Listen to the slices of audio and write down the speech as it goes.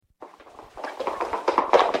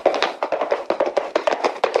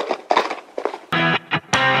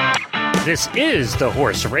This is the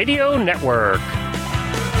Horse Radio Network.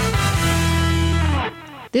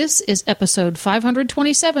 This is episode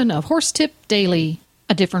 527 of Horse Tip Daily.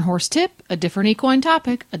 A different horse tip, a different equine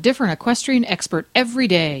topic, a different equestrian expert every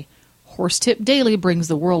day. Horse Tip Daily brings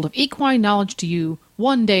the world of equine knowledge to you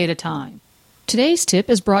one day at a time. Today's tip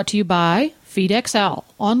is brought to you by FeedXL,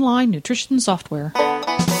 online nutrition software.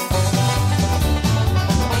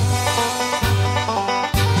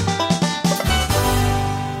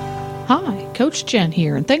 Hi, Coach Jen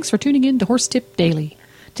here, and thanks for tuning in to Horse Tip Daily.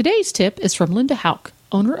 Today's tip is from Linda Hauck,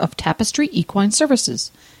 owner of Tapestry Equine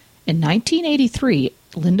Services. In 1983,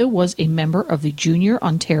 Linda was a member of the Junior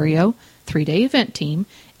Ontario 3-day event team,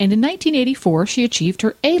 and in 1984 she achieved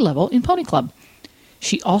her A-level in Pony Club.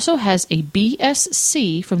 She also has a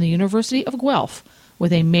BSc from the University of Guelph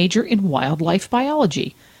with a major in wildlife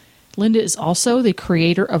biology. Linda is also the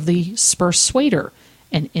creator of the Spursuader,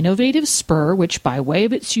 an innovative spur which, by way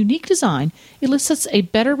of its unique design, elicits a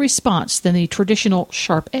better response than the traditional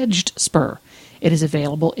sharp-edged spur. It is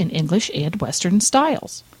available in English and Western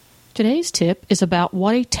styles. Today's tip is about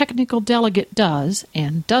what a technical delegate does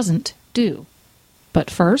and doesn't do.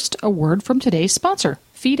 But first, a word from today's sponsor,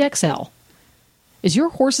 FeedXL. Is your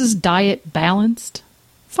horse's diet balanced?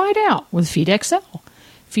 Find out with FeedXL.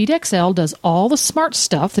 FeedXL does all the smart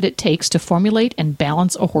stuff that it takes to formulate and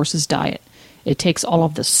balance a horse's diet. It takes all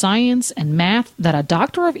of the science and math that a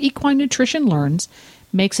doctor of equine nutrition learns,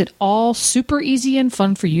 makes it all super easy and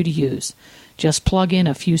fun for you to use. Just plug in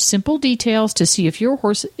a few simple details to see if your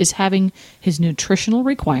horse is having his nutritional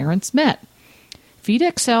requirements met.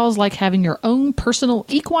 FeedXL is like having your own personal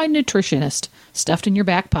equine nutritionist stuffed in your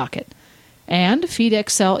back pocket. And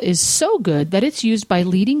FeedXL is so good that it's used by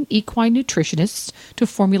leading equine nutritionists to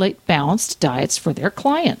formulate balanced diets for their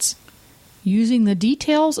clients. Using the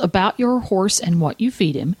details about your horse and what you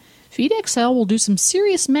feed him, FeedXL will do some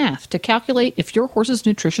serious math to calculate if your horse's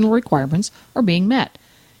nutritional requirements are being met.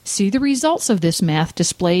 See the results of this math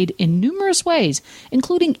displayed in numerous ways,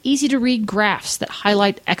 including easy-to-read graphs that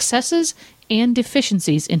highlight excesses and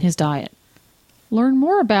deficiencies in his diet. Learn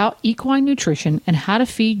more about equine nutrition and how to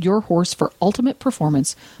feed your horse for ultimate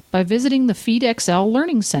performance by visiting the FeedXL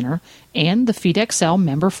Learning Center and the FeedXL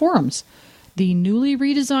member forums. The newly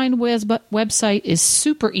redesigned website is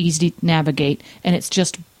super easy to navigate, and it's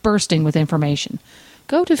just bursting with information.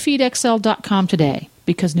 Go to feedxl.com today,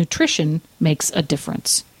 because nutrition makes a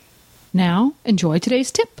difference. Now, enjoy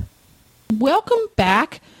today's tip. Welcome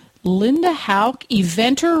back, Linda Hauck,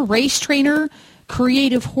 eventer, race trainer,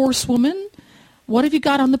 creative horsewoman. What have you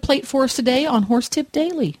got on the plate for us today on Horse Tip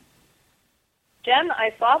Daily? Jen, I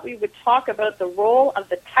thought we would talk about the role of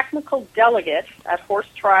the technical delegate at horse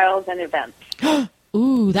trials and events.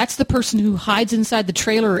 Ooh, that's the person who hides inside the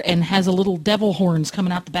trailer and has a little devil horns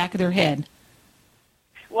coming out the back of their head.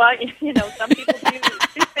 Well, some people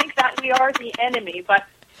do think that we are the enemy, but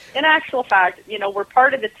in actual fact, we're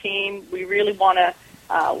part of the team. We really want to,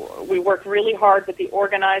 we work really hard with the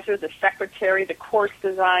organizer, the secretary, the course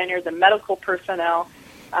designer, the medical personnel.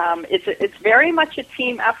 It's very much a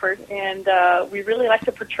team effort, and we really like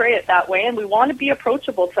to portray it that way, and we want to be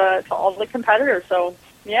approachable to all the competitors. So,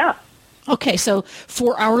 yeah. Okay, so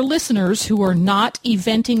for our listeners who are not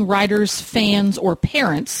eventing riders, fans, or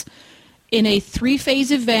parents, in a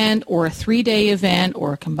 3-phase event or a 3-day event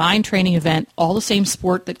or a combined training event, all the same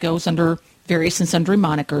sport that goes under various and sundry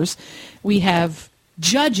monikers, we have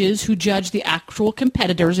judges who judge the actual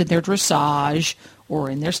competitors in their dressage or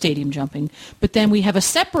in their stadium jumping. But then we have a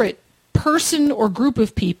separate person or group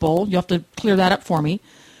of people, you have to clear that up for me,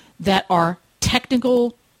 that are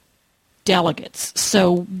technical delegates.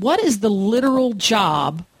 So what is the literal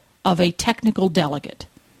job of a technical delegate?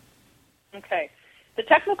 Okay. The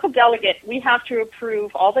technical delegate, we have to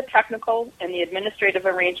approve all the technical and the administrative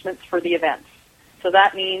arrangements for the events. So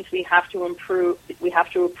that means we have to approve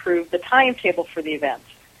the timetable for the event.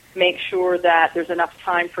 Make sure that there's enough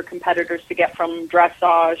time for competitors to get from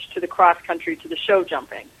dressage to the cross country to the show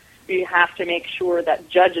jumping. We have to make sure that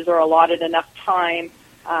judges are allotted enough time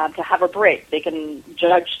to have a break. They can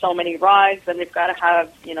judge so many rides, then they've got to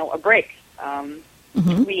have, a break.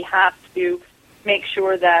 We have to make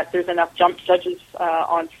sure that there's enough jump judges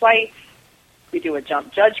on site. We do a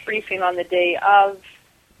jump judge briefing on the day of.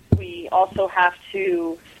 We also have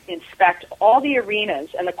to inspect all the arenas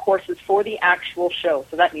and the courses for the actual show.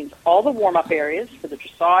 So that means all the warm-up areas for the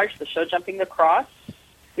dressage, the show jumping, the cross.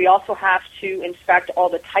 We also have to inspect all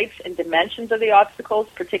the types and dimensions of the obstacles,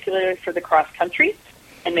 particularly for the cross country,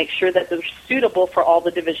 and make sure that they're suitable for all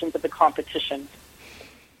the divisions of the competition.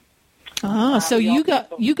 So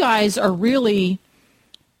you guys are really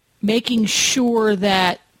making sure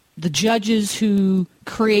that the judges who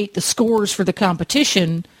create the scores for the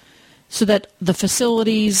competition so that the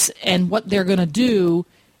facilities and what they're going to do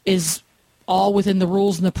is all within the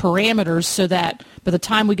rules and the parameters so that by the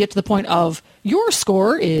time we get to the point of your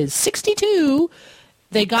score is 62,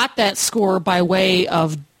 they got that score by way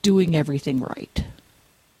of doing everything right.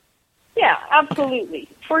 Yeah, absolutely.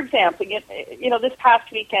 Okay. For example, this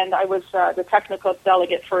past weekend I was the technical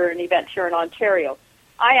delegate for an event here in Ontario.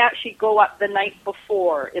 I actually go up the night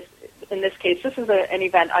before. If in this case, this is an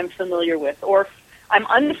event I'm familiar with, or if I'm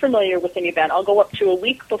unfamiliar with an event, I'll go up to a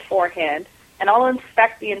week beforehand and I'll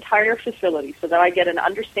inspect the entire facility so that I get an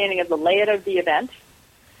understanding of the layout of the event.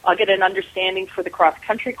 I'll get an understanding for the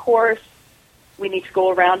cross-country course. We need to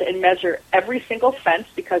go around and measure every single fence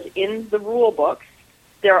because in the rule book,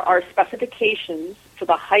 there are specifications for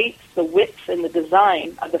the height, the width, and the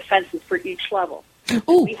design of the fences for each level.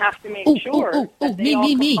 We have to make sure that they all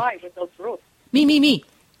comply with those rules. Me.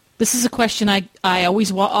 This is a question I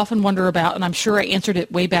always often wonder about, and I'm sure I answered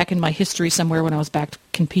it way back in my history somewhere when I was back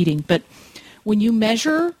competing. But when you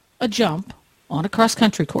measure a jump on a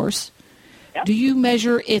cross-country course, do you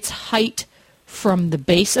measure its height from the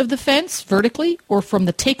base of the fence vertically or from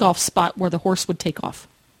the takeoff spot where the horse would take off?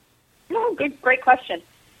 No, great question.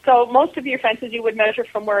 So most of your fences you would measure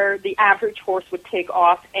from where the average horse would take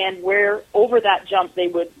off and where over that jump they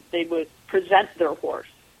would present their horse.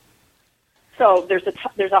 So there's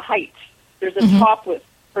a height, there's a top width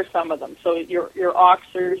for some of them. So your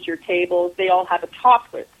oxers, your tables, they all have a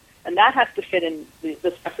top width, and that has to fit in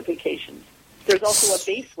the specifications. There's also a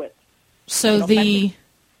base width. So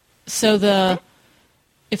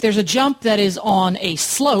if there's a jump that is on a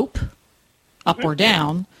slope, up or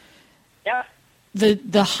down,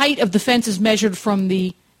 the height of the fence is measured from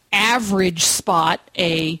the average spot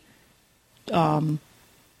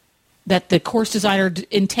that the course designer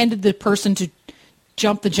intended the person to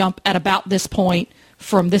jump the jump at about this point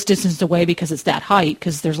from this distance away because it's that height,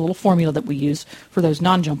 because there's a little formula that we use for those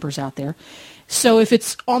non-jumpers out there. So if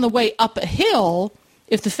it's on the way up a hill,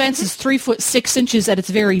 if the fence is 3 foot 6 inches at its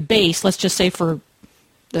very base, let's just say for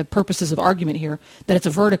the purposes of argument here, that it's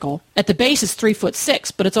a vertical. At the base it's 3 foot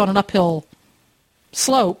 6, but it's on an uphill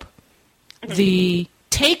slope. The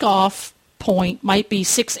takeoff point might be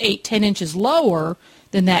 6, 8, 10 inches lower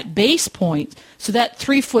than that base point. So that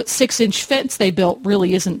 3 foot 6 inch fence they built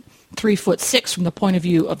really isn't 3 foot 6 from the point of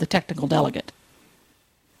view of the technical delegate,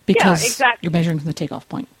 because you're measuring from the takeoff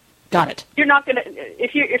point. Got it. You're not going to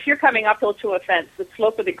if you're coming uphill to a fence, the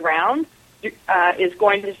slope of the ground is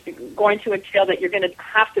going to entail that you're going to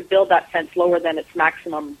have to build that fence lower than its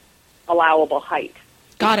maximum allowable height.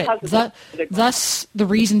 Got it. Thus, the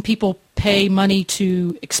reason people pay money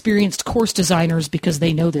to experienced course designers, because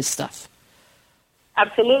they know this stuff.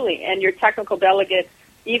 Absolutely. And your technical delegate,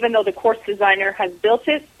 even though the course designer has built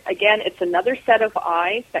it, again, it's another set of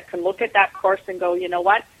eyes that can look at that course and go, you know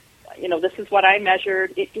what? This is what I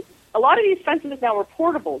measured. A lot of these fences now are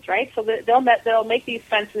portables, right? So they'll make these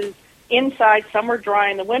fences inside, somewhere dry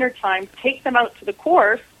in the wintertime, take them out to the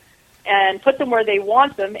course, and put them where they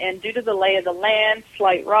want them, and due to the lay of the land,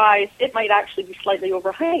 slight rise, it might actually be slightly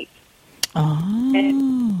over height. Oh. And,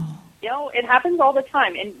 it happens all the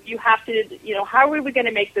time, and you have to, how are we going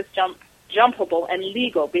to make this jump jumpable and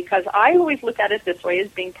legal? Because I always look at it this way as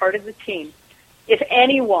being part of the team. If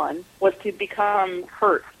anyone was to become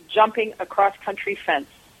hurt jumping a cross-country fence,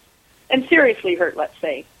 and seriously hurt, let's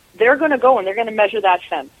say, they're going to go and they're going to measure that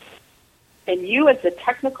fence. And you, as the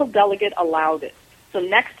technical delegate, allowed it. So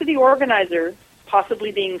next to the organizer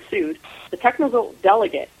possibly being sued, the technical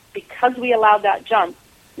delegate, because we allowed that jump,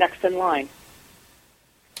 next in line.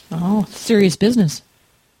 Oh, serious business.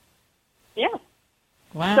 Yeah.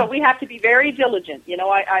 Wow. So we have to be very diligent.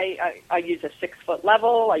 I use a 6 foot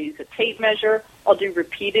level. I use a tape measure. I'll do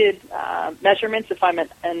repeated measurements if I'm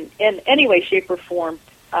in any way, shape, or form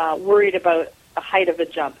worried about the height of a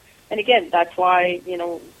jump. And again, that's why,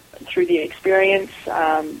 through the experience,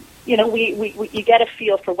 you get a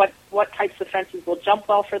feel for what types of fences will jump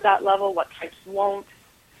well for that level, what types won't.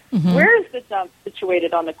 Mm-hmm. Where is the jump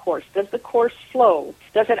situated on the course? Does the course flow?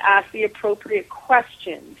 Does it ask the appropriate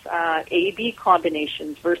questions? A-B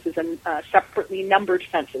combinations versus separately numbered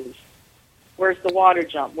fences. Where's the water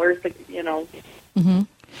jump? Where's the, Mm-hmm.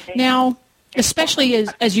 Now, especially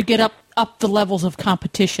as you get up the levels of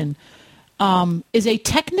competition, is the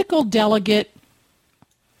technical delegate,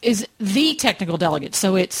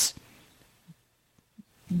 so it's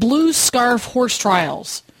Blue Scarf Horse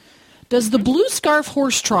Trials. Does the Blue Scarf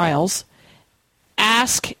Horse Trials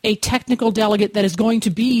ask a technical delegate that is going to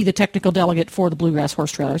be the technical delegate for the Bluegrass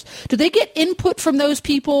Horse Trailers? Do they get input from those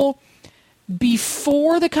people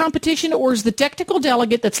before the competition, or is the technical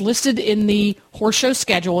delegate that's listed in the horse show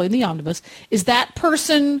schedule in the omnibus, is that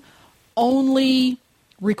person only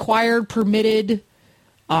required, permitted,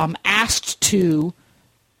 asked to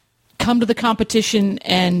come to the competition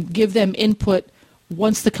and give them input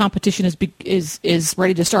once the competition is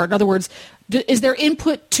ready to start? In other words, is there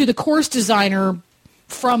input to the course designer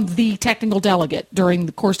from the technical delegate during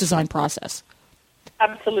the course design process?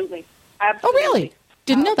 Absolutely. Oh, really?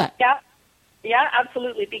 Didn't know that. Yeah,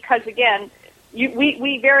 absolutely. Because, again,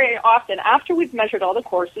 we very often, after we've measured all the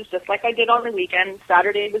courses, just like I did on the weekend,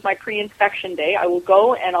 Saturday was my pre-inspection day, I will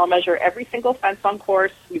go and I'll measure every single fence on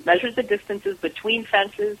course. We've measured the distances between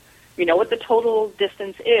fences. We know what the total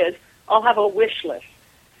distance is. I'll have a wish list.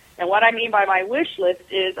 And what I mean by my wish list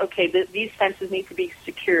is, okay, these fences need to be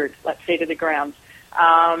secured, let's say, to the grounds.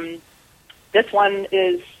 This one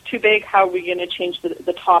is too big. How are we going to change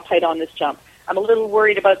the top height on this jump? I'm a little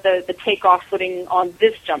worried about the takeoff footing on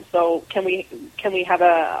this jump, so can we have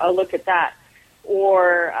a look at that?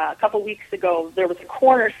 Or a couple weeks ago, there was a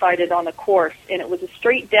corner sighted on the course, and it was a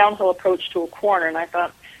straight downhill approach to a corner, and I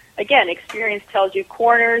thought, again, experience tells you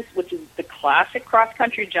corners, which is the classic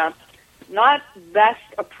cross-country jump, not best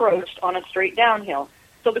approached on a straight downhill.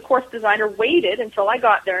 So the course designer waited until I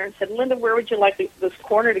got there and said, Linda, where would you like this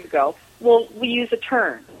corner to go? Well, we use a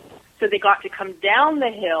turn. So they got to come down the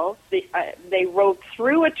hill, they rode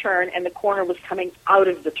through a turn, and the corner was coming out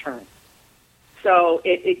of the turn. So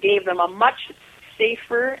it gave them a much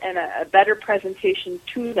safer and a better presentation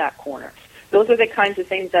to that corner. Those are the kinds of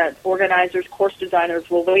things that organizers, course designers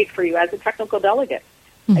will wait for you as a technical delegate.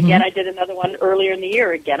 Mm-hmm. Again, I did another one earlier in the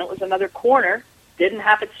year. Again, it was another corner. Didn't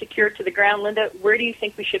have it secured to the ground. Linda, where do you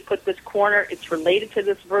think we should put this corner? It's related to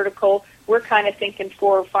this vertical. We're kind of thinking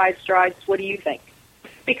 4 or 5 strides. What do you think?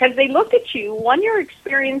 Because they look at you, one, your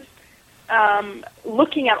experience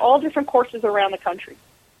looking at all different courses around the country.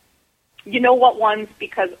 You know what ones,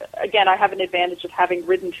 because, again, I have an advantage of having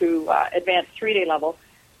ridden to advanced 3-day level.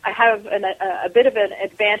 I have a bit of an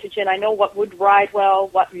advantage, and I know what would ride well,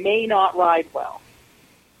 what may not ride well.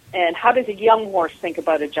 And how does a young horse think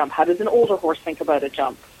about a jump? How does an older horse think about a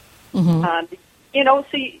jump? Mm-hmm.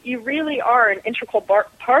 So you really are an integral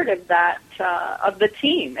part of that, of the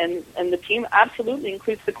team. And the team absolutely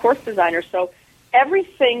includes the course designer. So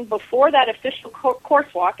everything before that official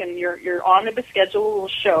course walk, and your omnibus schedule will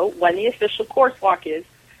show when the official course walk is,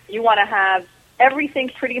 you want to have everything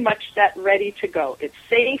pretty much set, ready to go. It's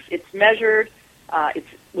safe, it's measured, it's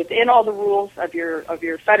within all the rules of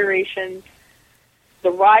your federation. The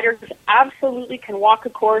riders absolutely can walk a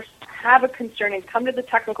course, have a concern, and come to the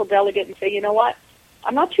technical delegate and say, you know what,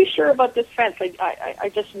 I'm not too sure about this fence.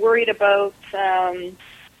 I just worried about,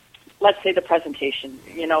 let's say, the presentation.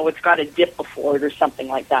 It's got a dip before it or something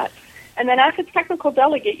like that. And then as a technical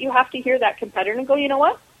delegate, you have to hear that competitor and go, you know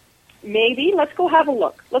what, maybe let's go have a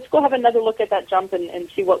look. Let's go have another look at that jump and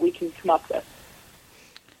see what we can come up with.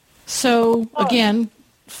 So, again,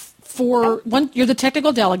 you're the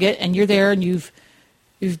technical delegate, and you're there, and you've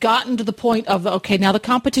gotten to the point of, okay, now the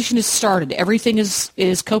competition is started. Everything is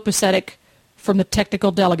copacetic from the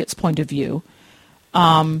technical delegate's point of view.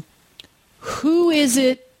 Who is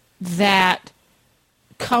it that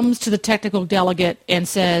comes to the technical delegate and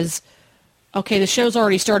says, okay, the show's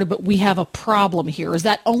already started, but we have a problem here? Is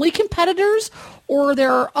that only competitors, or are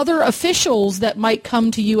there other officials that might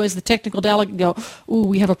come to you as the technical delegate and go, ooh,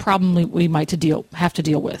 we have a problem we might have to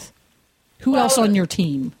deal with? Who else on your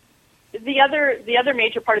team? The other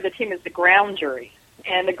major part of the team is the ground jury,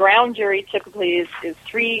 and the ground jury typically is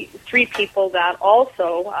three people that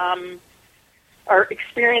also are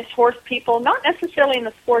experienced horse people, not necessarily in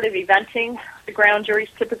the sport of eventing. The ground jury is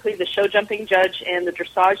typically the show jumping judge and the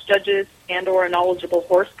dressage judges and/or a knowledgeable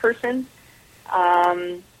horse person,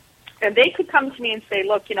 and they could come to me and say,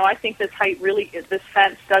 look, I think this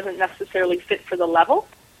fence doesn't necessarily fit for the level,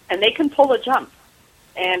 and they can pull a jump.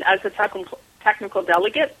 And as a technical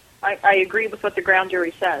delegate, I agree with what the ground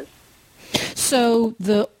jury says. So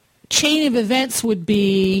the chain of events would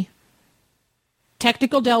be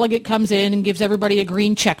technical delegate comes in and gives everybody a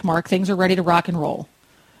green check mark. Things are ready to rock and roll.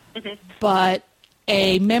 Mm-hmm. But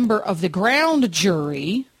a member of the ground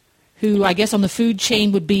jury, who I guess on the food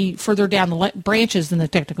chain would be further down the branches than the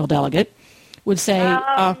technical delegate, would say,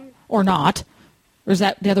 or not. Or is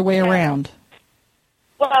that the other way around?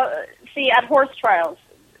 Well, see, at horse trials,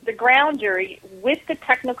 the ground jury with the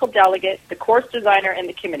technical delegate, the course designer, and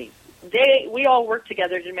the committee, we all work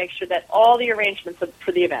together to make sure that all the arrangements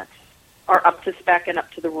for the events are up to spec and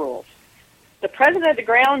up to the rules. The president of the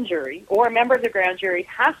ground jury or a member of the ground jury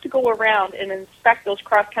has to go around and inspect those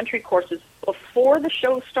cross-country courses before the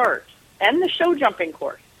show starts and the show jumping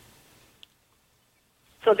course.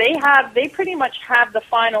 So they pretty much have the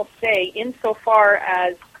final say insofar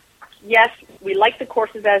as, yes, we like the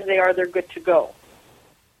courses as they are, they're good to go.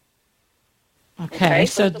 Okay,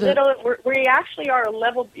 so we actually are a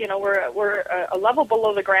level, we're a level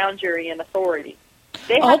below the ground jury in authority.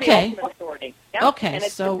 They have the ultimate authority. Yeah? Okay,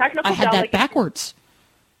 so I had that backwards.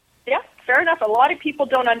 Yeah, fair enough. A lot of people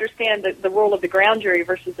don't understand the role of the ground jury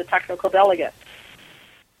versus the technical delegate.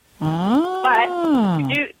 Ah.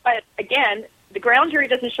 But again, the ground jury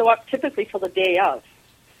doesn't show up typically till the day of,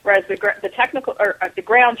 whereas the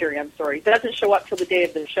ground jury, doesn't show up till the day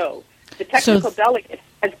of the show. The technical delegate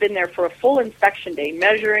has been there for a full inspection day,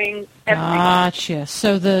 measuring everything. Gotcha.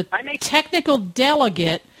 So the technical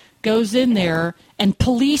delegate goes in there and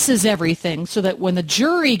polices everything so that when the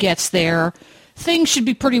jury gets there, things should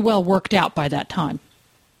be pretty well worked out by that time.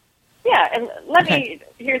 Yeah, and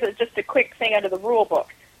here's just a quick thing out of the rule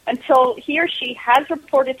book. Until he or she has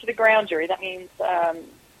reported to the ground jury, that means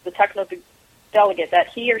the technical delegate, that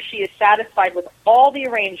he or she is satisfied with all the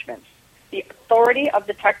arrangements, the authority of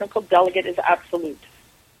the technical delegate is absolute.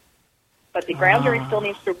 But the ground jury still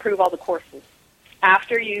needs to approve all the courses.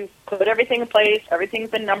 After you put everything in place, everything's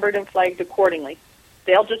been numbered and flagged accordingly,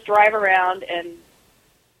 they'll just drive around, and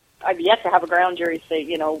I've yet to have a ground jury say,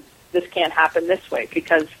 this can't happen this way,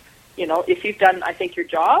 because, if you've done, I think, your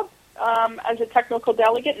job as a technical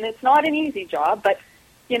delegate, and it's not an easy job, but,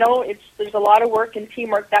 there's a lot of work and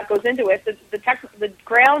teamwork that goes into it. The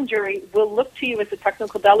ground jury will look to you as a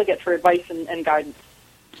technical delegate for advice and guidance.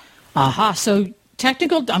 Aha, so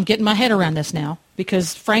I'm getting my head around this now,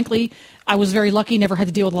 because frankly, I was very lucky, never had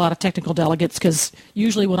to deal with a lot of technical delegates, because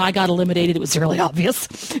usually when I got eliminated, it was really obvious.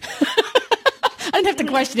 I didn't have to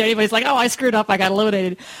question it. Anybody's like, oh, I screwed up, I got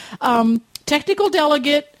eliminated. Technical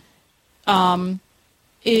delegate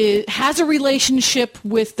has a relationship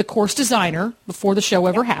with the course designer before the show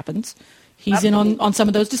ever happens. He's in on some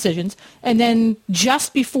of those decisions. And then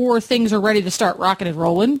just before things are ready to start rocking and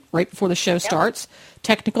rolling, right before the show starts,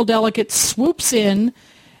 technical delegate swoops in,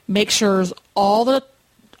 makes sure all the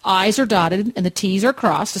I's are dotted and the T's are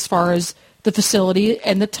crossed as far as the facility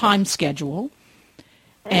and the time schedule.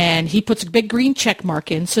 And he puts a big green check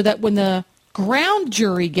mark in so that when the ground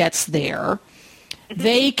jury gets there,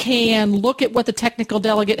 they can look at what the technical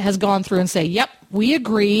delegate has gone through and say, yep, we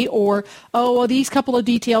agree, or, oh, well, these couple of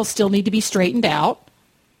details still need to be straightened out.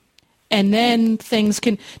 And then things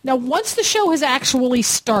can... Now, once the show has actually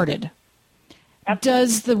started,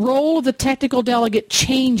 does the role of the technical delegate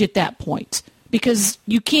change at that point? Because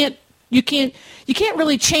you can't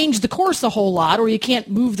really change the course a whole lot, or you can't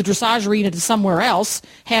move the dressage arena to somewhere else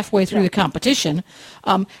halfway through the competition.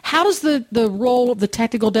 How does the role of the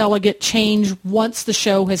technical delegate change once the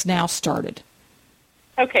show has now started?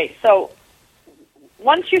 Okay, so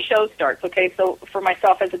once your show starts, so for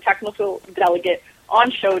myself as a technical delegate, on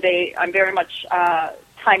show day, I'm very much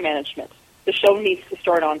time management. The show needs to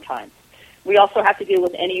start on time. We also have to deal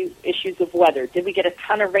with any issues of weather. Did we get a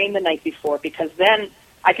ton of rain the night before? Because then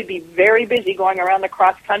I could be very busy going around the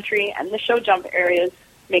cross country and the show jump areas,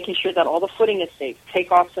 making sure that all the footing is safe,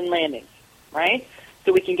 takeoffs and landings, right?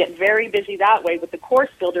 So we can get very busy that way with the course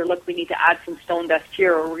builder. Look, we need to add some stone dust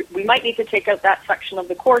here, or we might need to take out that section of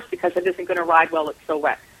the course because it isn't going to ride well, it's so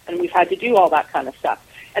wet. And we've had to do all that kind of stuff.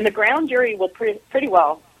 And the ground jury will pretty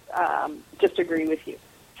well just agree with you.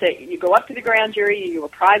 So you go up to the ground jury, you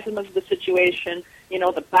apprise them of the situation.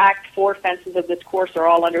 The back 4 fences of this course are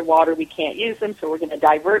all underwater. We can't use them, so we're going to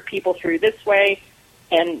divert people through this way,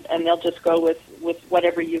 and they'll just go with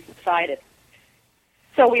whatever you've decided.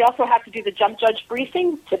 So we also have to do the jump judge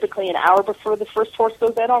briefing, typically an hour before the first horse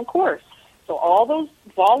goes out on course. So all those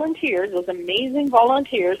volunteers, those amazing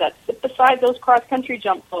volunteers that sit beside those cross-country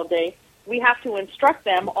jumps all day, we have to instruct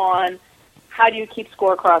them on how do you keep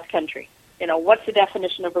score cross-country. What's the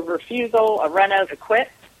definition of a refusal, a run-out, a quit?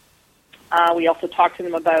 We also talk to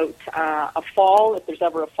them about a fall, if there's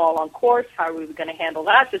ever a fall on course, how are we going to handle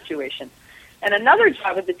that situation. And another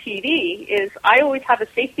job of the TD is I always have a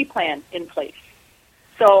safety plan in place.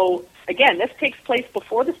 So, again, this takes place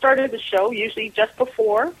before the start of the show, usually just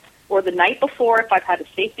before or the night before if I've had a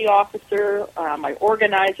safety officer, my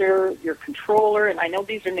organizer, your controller, and I know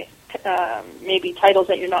these are maybe titles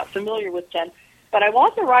that you're not familiar with, Jen, but I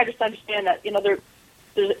want the riders to understand that,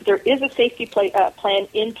 there is a safety plan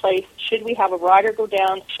in place should we have a rider go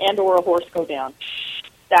down and or a horse go down.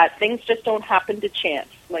 That things just don't happen to chance.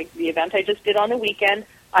 Like the event I just did on the weekend,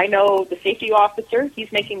 I know the safety officer,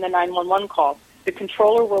 he's making the 911 call. The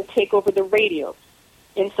controller will take over the radio.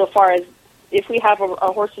 Insofar as if we have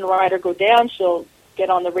a horse and a rider go down, she'll get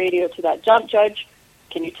on the radio to that jump judge.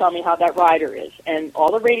 Can you tell me how that rider is? And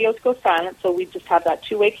all the radios go silent, so we just have that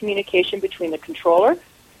two-way communication between the controller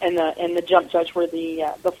and the jump judge where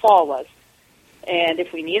the fall was. And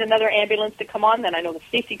if we need another ambulance to come on, then I know the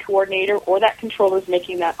safety coordinator or that controller is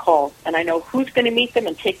making that call, and I know who's going to meet them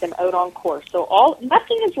and take them out on course. So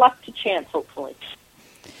nothing is left to chance, hopefully.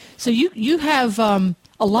 So you have a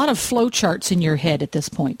lot of flow charts in your head at this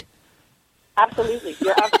point. Absolutely.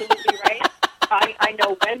 You're absolutely right. I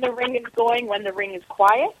know when the ring is going, when the ring is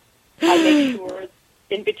quiet. I make sure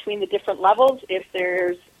in between the different levels, if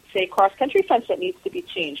there's, say, cross-country fence that needs to be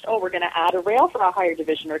changed. Oh, we're going to add a rail for a higher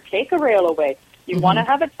division or take a rail away. You want to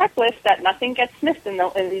have a checklist that nothing gets missed, and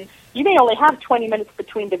you may only have 20 minutes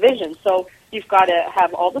between divisions, so you've got to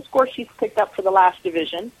have all the score sheets picked up for the last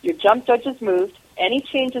division, your jump judges moved, any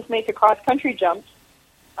changes made to cross-country jumps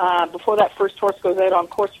before that first horse goes out on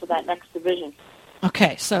course for that next division.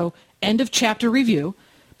 Okay, so end of chapter review.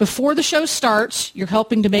 Before the show starts, you're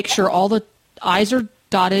helping to make sure all the I's are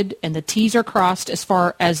dotted and the T's are crossed as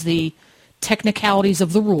far as the technicalities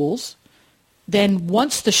of the rules. Then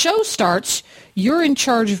once the show starts, you're in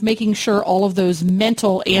charge of making sure all of those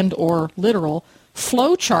mental and or literal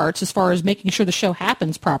flow charts as far as making sure the show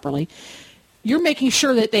happens properly. You're making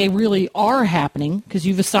sure that they really are happening because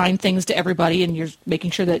you've assigned things to everybody and you're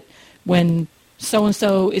making sure that when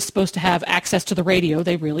so-and-so is supposed to have access to the radio,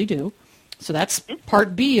 they really do. So that's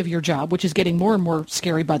part B of your job, which is getting more and more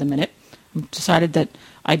scary by the minute. I've decided that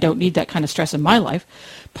I don't need that kind of stress in my life.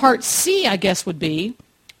 Part C, I guess, would be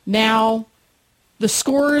now the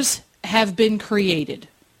scores have been created.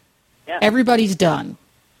 Yeah. Everybody's done.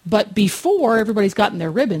 But before everybody's gotten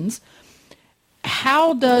their ribbons,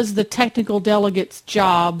 how does the technical delegate's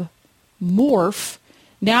job morph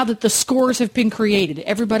now that the scores have been created?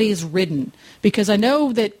 Everybody is ridden. Because I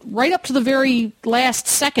know that right up to the very last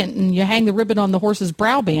second and you hang the ribbon on the horse's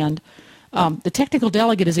brow band, the technical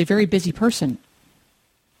delegate is a very busy person.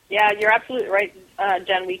 Yeah, you're absolutely right,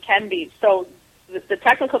 Jen. We can be. So the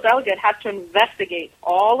technical delegate has to investigate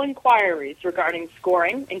all inquiries regarding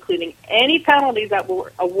scoring, including any penalties that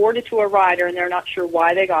were awarded to a rider and they're not sure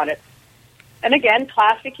why they got it. And again,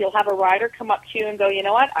 classic, you'll have a rider come up to you and go, you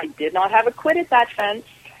know what, I did not have a quit at that fence.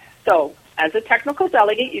 So as a technical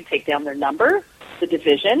delegate, you take down their number, the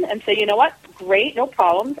division, and say, you know what, great, no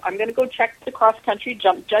problems. I'm going to go check the cross-country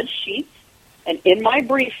jump judge sheets. And in my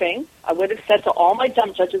briefing, I would have said to all my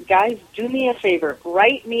jump judges, guys, do me a favor,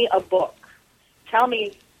 write me a book. Tell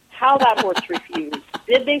me how that horse refused.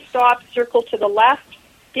 Did they stop, circle to the left?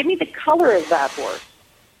 Give me the color of that horse.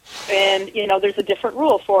 And, you know, there's a different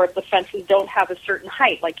rule for if the fences don't have a certain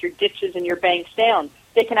height, like your ditches and your banks down.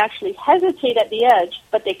 They can actually hesitate at the edge,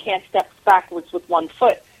 but they can't step backwards with 1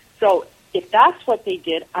 foot. So if that's what they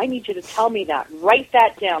did, I need you to tell me that. Write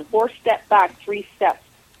that down. Horse step back 3 steps.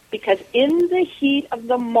 Because in the heat of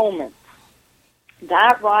the moment,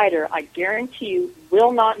 that rider, I guarantee you,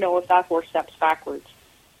 will not know if that horse steps backwards.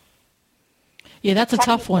 Yeah, that's a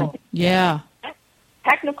tough one. Yeah.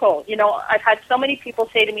 Technical. You know, I've had so many people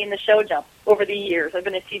say to me in the show jump over the years, I've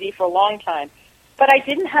been a TD for a long time, but I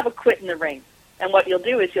didn't have a quit in the ring. And what you'll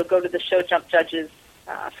do is you'll go to the show jump judge's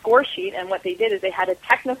score sheet, and what they did is they had a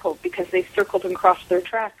technical because they circled and crossed their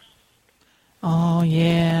tracks. Oh,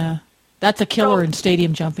 yeah. That's a killer in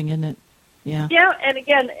stadium jumping, isn't it? Yeah. Yeah, and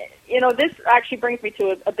again, you know, this actually brings me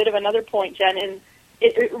to a bit of another point, Jen, and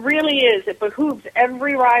it really is. It behooves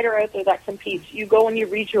every rider out there that competes. You go and you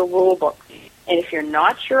read your rule book. And if you're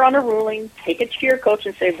not sure on a ruling, take it to your coach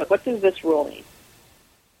and say, look, what does this rule mean?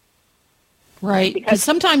 Right, because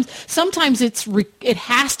sometimes it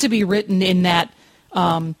has to be written in that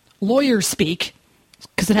lawyer speak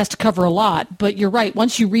because it has to cover a lot. But you're right.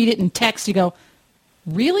 Once you read it in text, you go,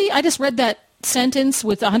 really? I just read that sentence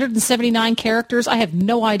with 179 characters. I have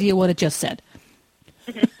no idea what it just said.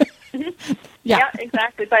 Yeah,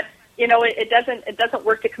 exactly. But you know, it doesn't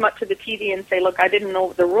work to come up to the TV and say, "Look, I didn't know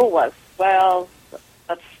what the rule was." Well,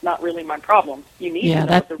 that's not really my problem. You need to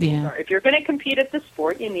know what the rules are. If you're going to compete at the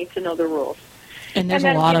sport, you need to know the rules. And there's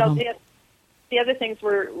a lot of them. The other things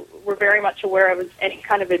we're very much aware of is any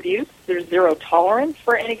kind of abuse. There's zero tolerance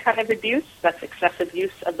for any kind of abuse. That's excessive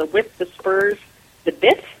use of the whip, the spurs, the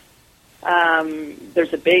bit.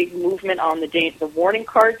 There's a big movement on the warning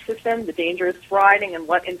card system, the dangerous riding, and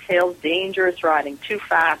what entails dangerous riding, too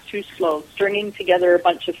fast, too slow, stringing together a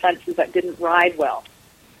bunch of fences that didn't ride well.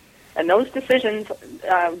 And those decisions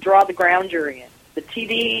draw the ground jury in. The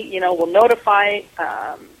TD, will notify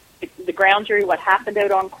the ground jury what happened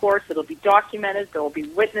out on course. It'll be documented. There will be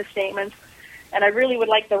witness statements. And I really would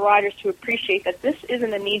like the riders to appreciate that this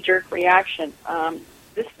isn't a knee-jerk reaction.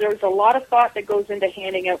 There's a lot of thought that goes into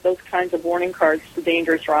handing out those kinds of warning cards for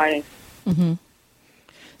dangerous riding. Mm-hmm.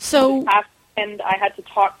 So, and I had to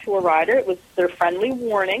talk to a rider. It was their friendly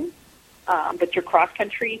warning. but your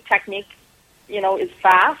cross-country technique, is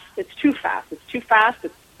fast. It's too fast.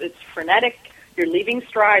 It's frenetic. You're leaving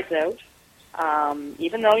strides out.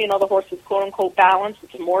 Even though, the horse is quote-unquote balanced,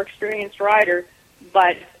 it's a more experienced rider,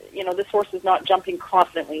 but, this horse is not jumping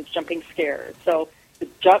confidently. It's jumping scared. So the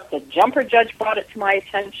jumper judge brought it to my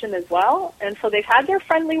attention as well, and so they've had their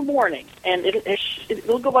friendly warning, and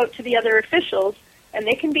it'll go out to the other officials, and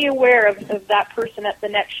they can be aware of that person at the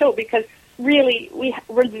next show, because really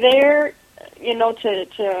we're there,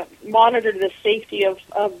 to monitor the safety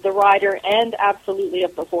of the rider and absolutely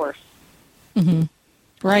of the horse. Mm-hmm.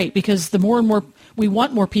 Right, because the more and more we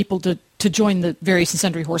want more people to join the various and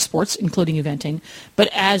sundry horse sports, including eventing, but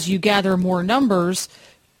as you gather more numbers,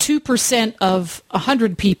 2% of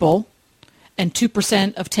 100 people and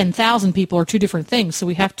 2% of 10,000 people are two different things. So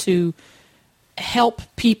we have to help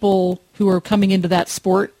people who are coming into that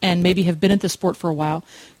sport and maybe have been at the sport for a while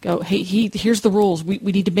go, hey, here's the rules. We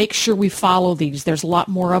need to make sure we follow these. There's a lot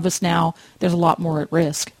more of us now. There's a lot more at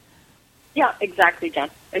risk. Yeah, exactly, Jen.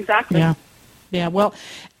 Exactly. Yeah. Well,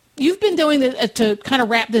 you've been doing to kind of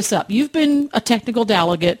wrap this up. You've been a technical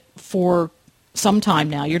delegate for some time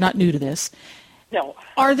now. You're not new to this. No.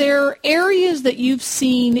 Are there areas that you've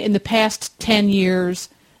seen in the past 10 years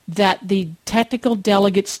that the technical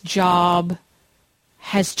delegate's job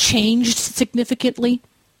has changed significantly?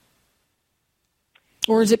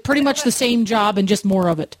 Or is it pretty much the same job and just more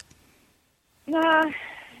of it?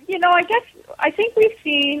 I think we've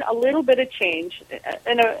seen a little bit of change.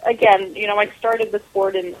 And again, I started the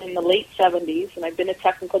sport in the late 70s, and I've been a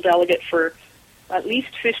technical delegate for at least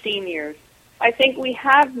 15 years. I think we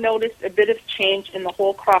have noticed a bit of change in the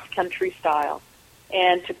whole cross-country style.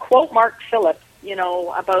 And to quote Mark Phillips,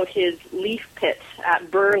 about his leaf pit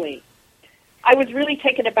at Burley, I was really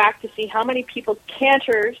taken aback to see how many people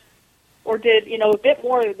cantered or did, a bit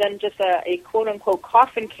more than just a quote-unquote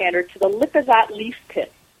coffin canter to the lip of that leaf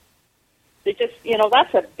pit. They just,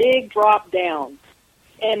 that's a big drop down.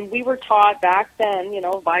 And we were taught back then,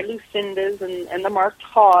 by Lucindas and the Mark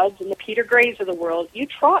Todds and the Peter Grays of the world, you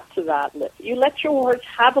trot to that lip. You let your horse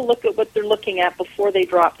have a look at what they're looking at before they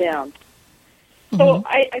drop down. Mm-hmm. So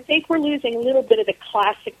I think we're losing a little bit of the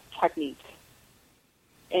classic technique.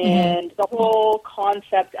 And the whole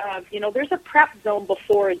concept of, there's a prep zone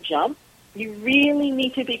before a jump. You really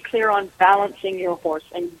need to be clear on balancing your horse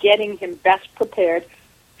and getting him best prepared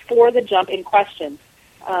for the jump in question.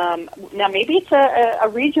 Now, maybe it's a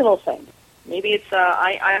regional thing. Maybe it's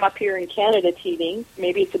I'm up here in Canada teaming.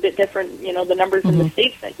 Maybe it's a bit different, the numbers in the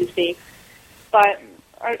States that you see. But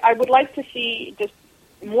I would like to see just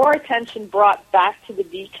more attention brought back to the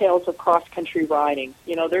details of cross-country riding.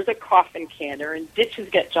 There's a coffin canter, and ditches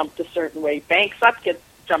get jumped a certain way. Banks up get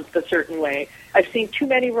jumped a certain way. I've seen too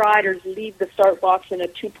many riders leave the start box in a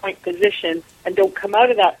 2-point position and don't come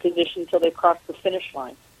out of that position until they cross the finish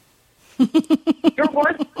line. Your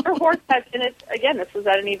horse has, and again, this was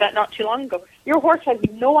at an event not too long ago, your horse has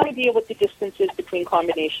no idea what the distance is between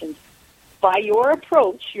combinations. By your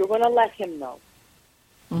approach, you're going to let him know.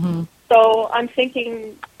 Mm-hmm. So I'm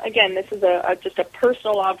thinking, again, this is just a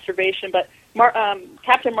personal observation, but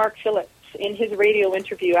Captain Mark Phillips, in his radio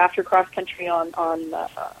interview after cross country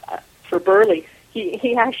for Burley,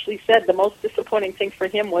 he actually said the most disappointing thing for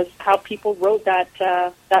him was how people rode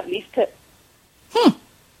that leaf pit.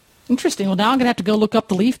 Interesting. Well, now I'm going to have to go look up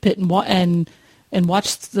the leaf pit and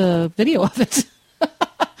watch the video of it.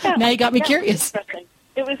 Yeah, now you got me curious.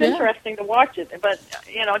 It was interesting to watch it, but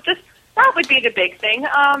just that would be the big thing.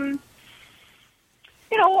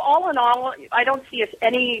 All in all, I don't see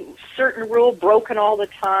any certain rule broken all the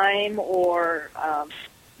time, or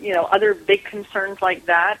other big concerns like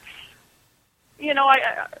that.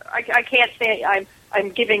 I can't say I'm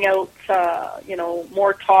giving out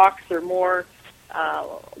more talks or more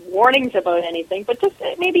warnings about anything, but just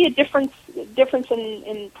maybe a difference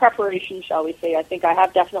in preparation, shall we say. I think I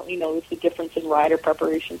have definitely noticed a difference in rider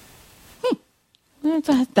preparation.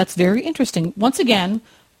 That's very interesting. Once again,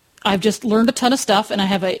 I've just learned a ton of stuff, and I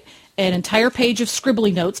have an entire page of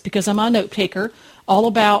scribbly notes, because I'm a note taker, all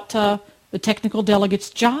about the technical delegate's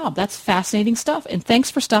job. That's fascinating stuff. And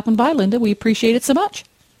thanks for stopping by, Linda. We appreciate it so much.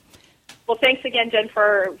 Well, thanks again, Jen,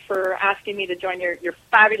 for asking me to join your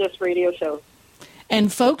fabulous radio show.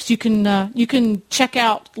 And folks, you can check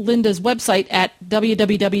out Linda's website at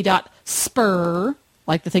www.spur,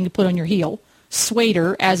 like the thing to put on your heel,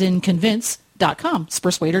 Swader, as in convince.com.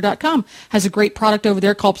 Spurswader.com has a great product over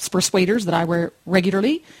there called Spurswaders that I wear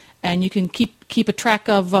regularly, and you can keep a track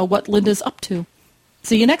of what Linda's up to.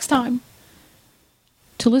 See you next time.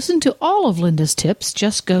 To listen to all of Linda's tips,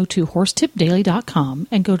 just go to horsetipdaily.com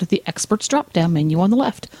and go to the Experts drop-down menu on the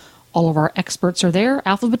left. All of our experts are there,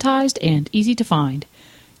 alphabetized and easy to find.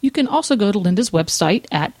 You can also go to Linda's website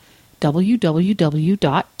at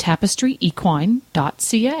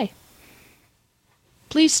www.tapestryequine.ca.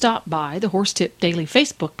 Please stop by the Horse Tip Daily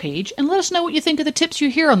Facebook page and let us know what you think of the tips you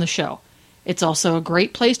hear on the show. It's also a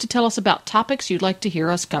great place to tell us about topics you'd like to hear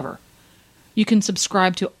us cover. You can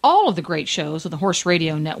subscribe to all of the great shows on the Horse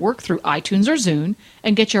Radio Network through iTunes or Zune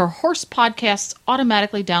and get your horse podcasts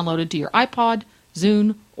automatically downloaded to your iPod,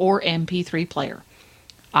 Zune, or MP3 player.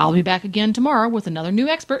 I'll be back again tomorrow with another new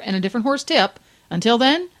expert and a different horse tip. Until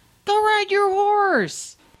then, go ride your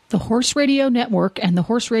horse! The Horse Radio Network and the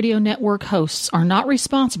Horse Radio Network hosts are not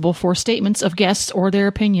responsible for statements of guests or their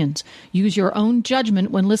opinions. Use your own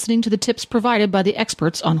judgment when listening to the tips provided by the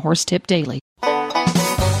experts on Horse Tip Daily.